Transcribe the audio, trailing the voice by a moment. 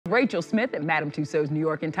Rachel Smith at Madame Tussauds New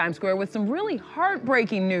York and Times Square with some really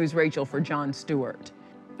heartbreaking news, Rachel, for Jon Stewart.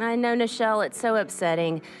 I know, Nichelle, it's so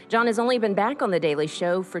upsetting. Jon has only been back on The Daily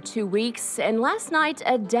Show for 2 weeks, and last night,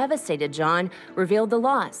 a devastated Jon revealed the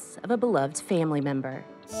loss of a beloved family member.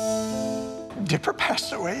 Dipper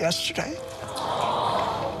passed away yesterday.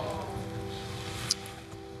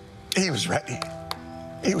 He was ready.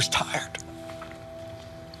 He was tired.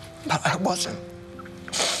 But I wasn't.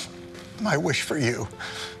 My wish for you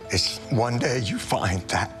is one day you find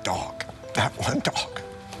that dog, that one dog.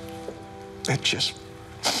 It just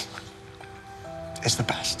is the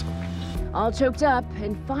best. All choked up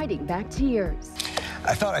and fighting back tears.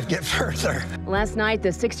 I thought I'd get further. Last night, the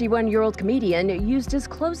 61-year-old comedian used his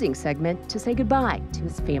closing segment to say goodbye to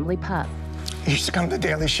his family pup. He used to come to The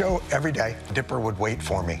Daily Show every day. Dipper would wait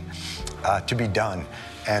for me to be done.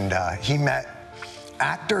 And he met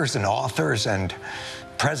actors and authors and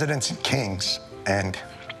presidents and kings. And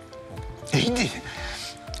he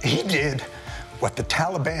did what the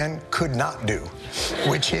Taliban could not do,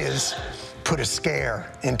 which is put a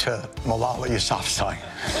scare into Malala Yousafzai.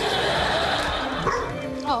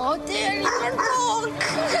 Oh, dear little dog.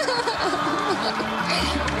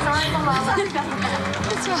 Sorry, Malala.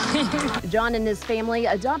 It's fine. Jon and his family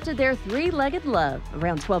adopted their three-legged love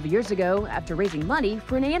around 12 years ago after raising money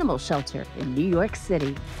for an animal shelter in New York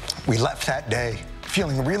City. We left that day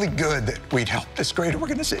feeling really good that we'd helped this great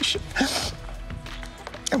organization.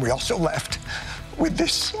 And we also left with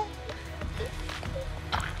this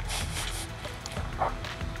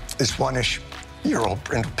one-ish-year-old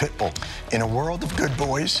brindle pit bull. In a world of good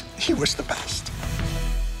boys, he was the best.